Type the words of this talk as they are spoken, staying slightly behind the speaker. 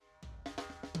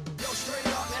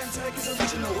Tech is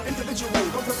original, individual,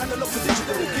 go from analog to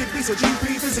digital. Give beats a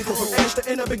GP physical, from edge to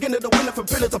inner, beginner to winner, from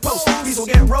pillar to post. These will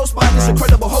get roast by this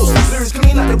incredible host. Lyrics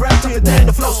clean like the rap to your day in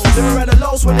the flows. Never at a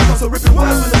loss when it comes to ripping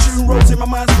words. When the tune rolls in my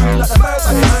mind's free like the birds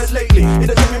I ain't heard lately.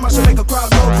 It'll take me much to make a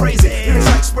crowd go crazy. Lyrics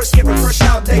like express, get refreshed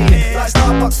out daily. Like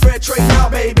Starbucks, fair trade now,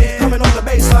 baby. Coming on the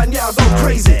baseline, yeah, I'll go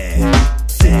crazy.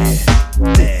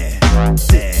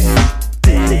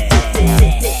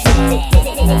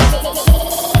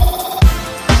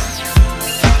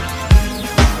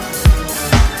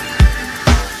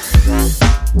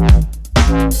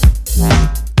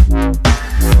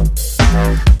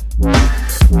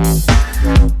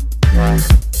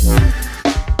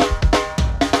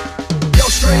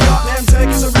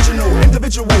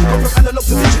 Go from analog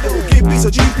to digital. Give beats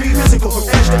a GP physical. From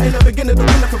edge to inner, beginner to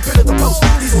winner, from pillar to post.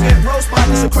 These will get roast by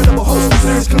this incredible host.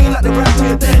 Lyrics clean like the rap to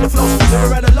your day in the flows.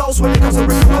 Never at a loss when it comes to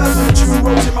ripping words. When the tune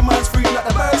rolls in my mind's free like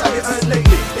the birds I get heard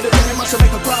lately. It'll take me much to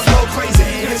make a crowd go crazy.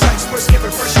 Lyrics like express, get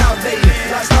refreshed out daily.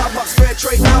 Like Starbucks, fair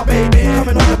trade now, baby.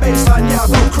 Coming on the baseline, yeah,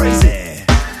 I'll go crazy.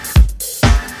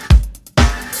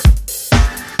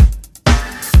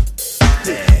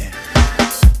 Yeah.